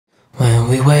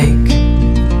we wake,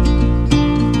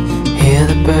 hear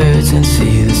the birds and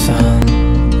see the sun.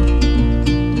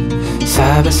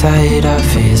 Side by side our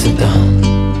fears are done.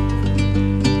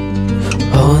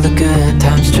 Oh, the good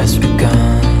times just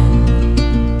begun.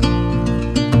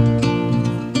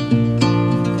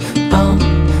 Oh,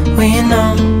 we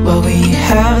know what we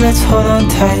have, let's hold on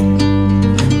tight.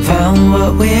 Found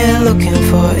what we're looking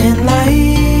for in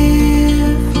life.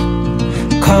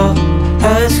 Call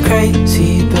us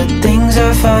crazy, but things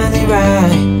are finally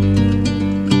right.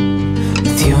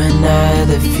 With you and I,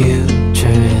 the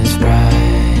future is bright.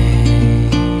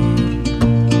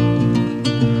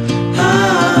 Oh,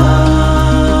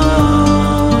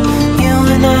 you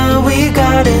and I, we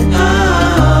got it.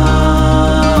 Oh,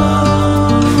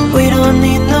 we don't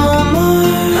need no more.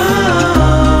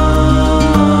 Oh,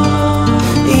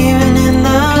 even in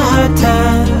the hard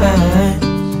times,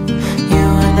 you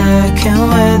and I can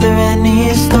weather any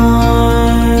storm.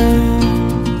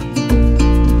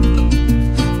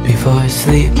 Before I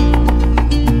sleep,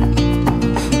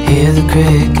 hear the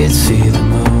crickets, see the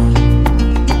moon.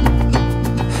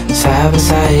 Side by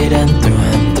side and through.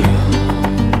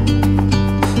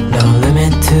 No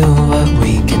limit to what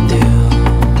we can do.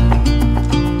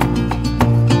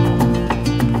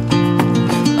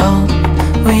 Oh,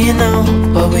 we know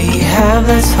what we have,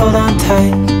 let's hold on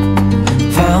tight.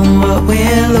 Found what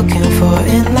we're looking for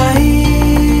in life.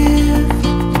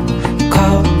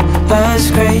 Call us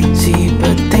crazy,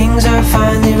 but things are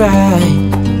finally right.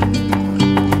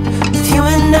 With you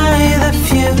and I, the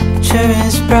future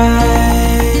is bright.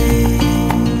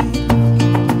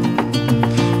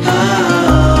 Oh,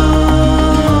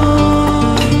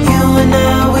 you and I,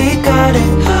 we got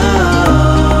it.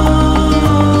 Oh,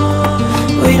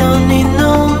 we don't need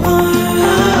no more.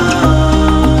 Oh,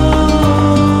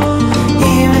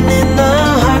 even in the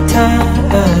hard times,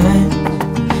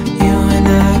 you and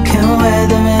I can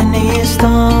weather any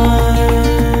storm.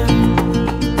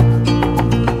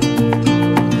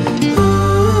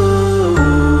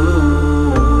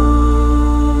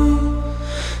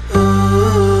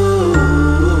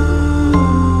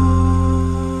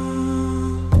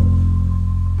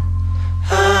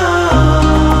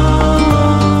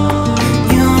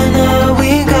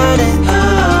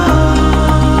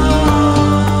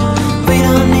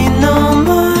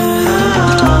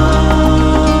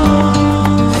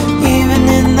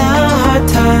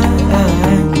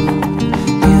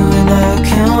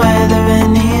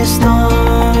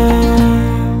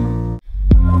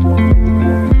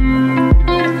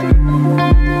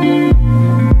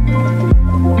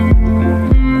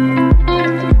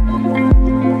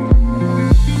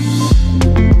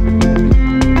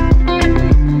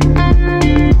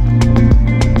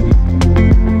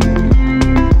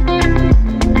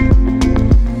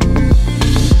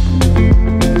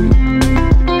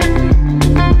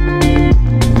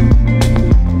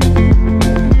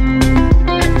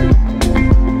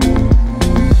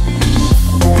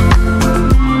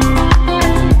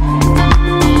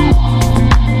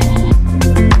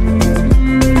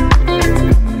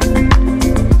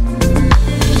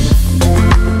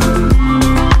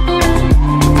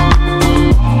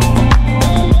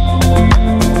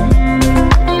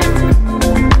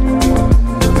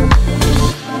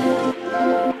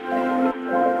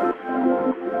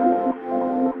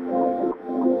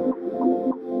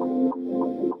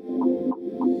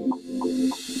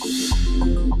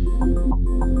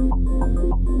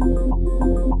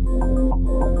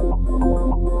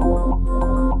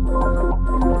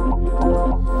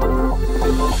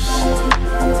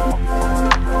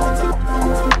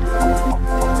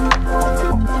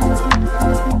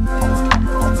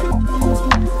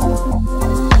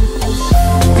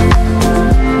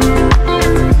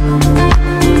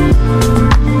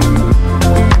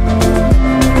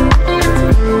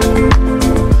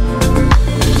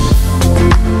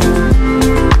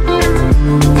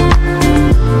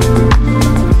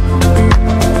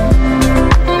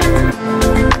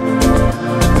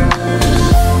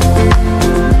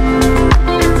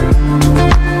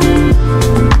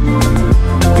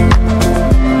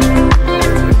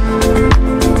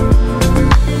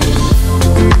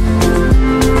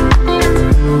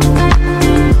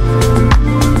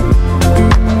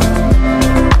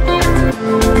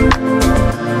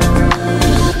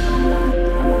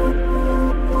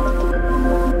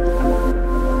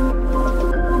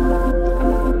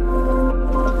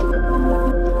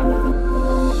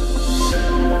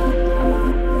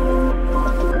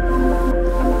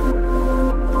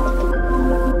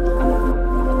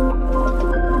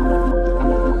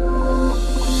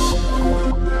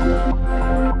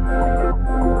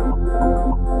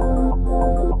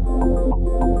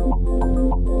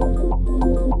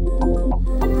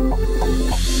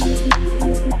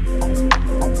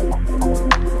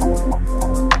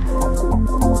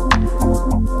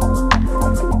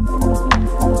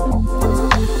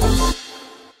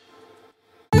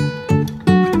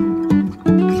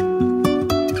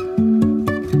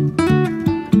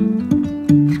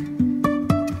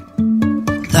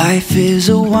 is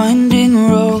a winding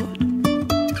road,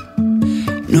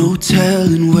 no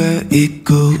telling where it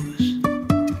goes.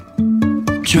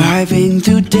 Driving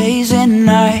through days and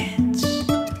nights,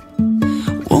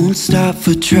 won't stop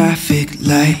for traffic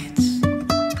lights.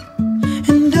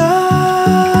 And I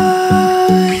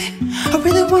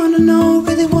really wanna know,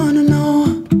 really wanna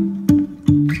know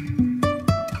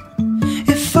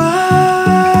if I'll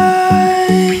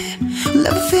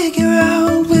ever figure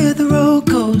out where the road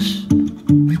goes.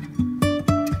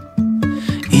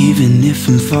 Even if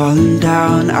I'm falling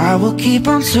down, I will keep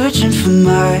on searching for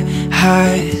my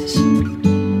highs.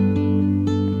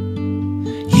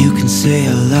 You can say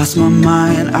I lost my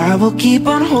mind, I will keep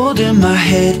on holding my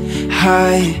head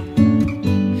high,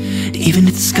 even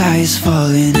if the sky is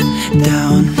falling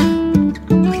down.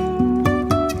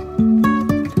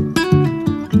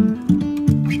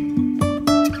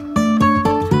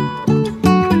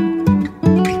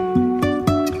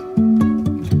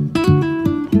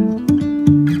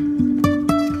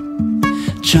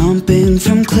 Jumping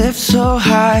from cliffs so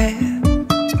high,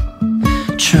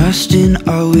 trusting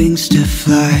our wings to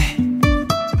fly.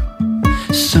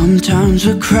 Sometimes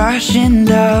we're crashing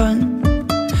down,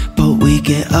 but we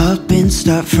get up and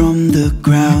start from the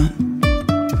ground.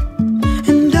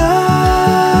 And I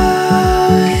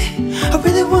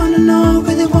really wanna know,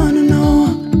 really wanna know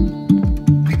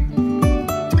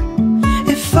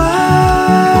if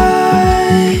I'll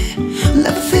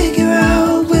ever figure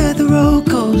out where the road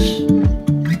goes.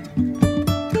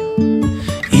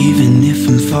 Even if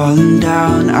I'm falling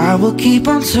down, I will keep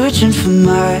on searching for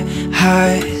my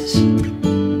highs.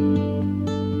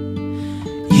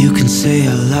 You can say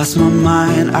I lost my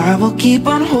mind, I will keep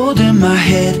on holding my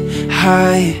head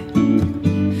high,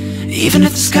 even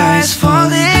if the sky is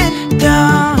falling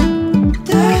down.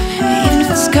 Even if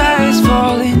the sky is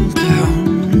falling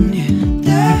down,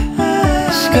 yeah.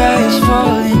 The sky is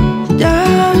falling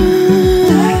down.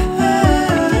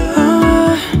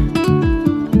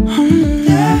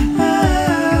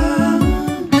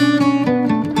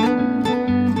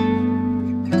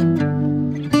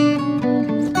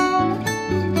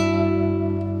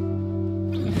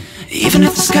 Even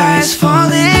if the sky is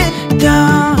falling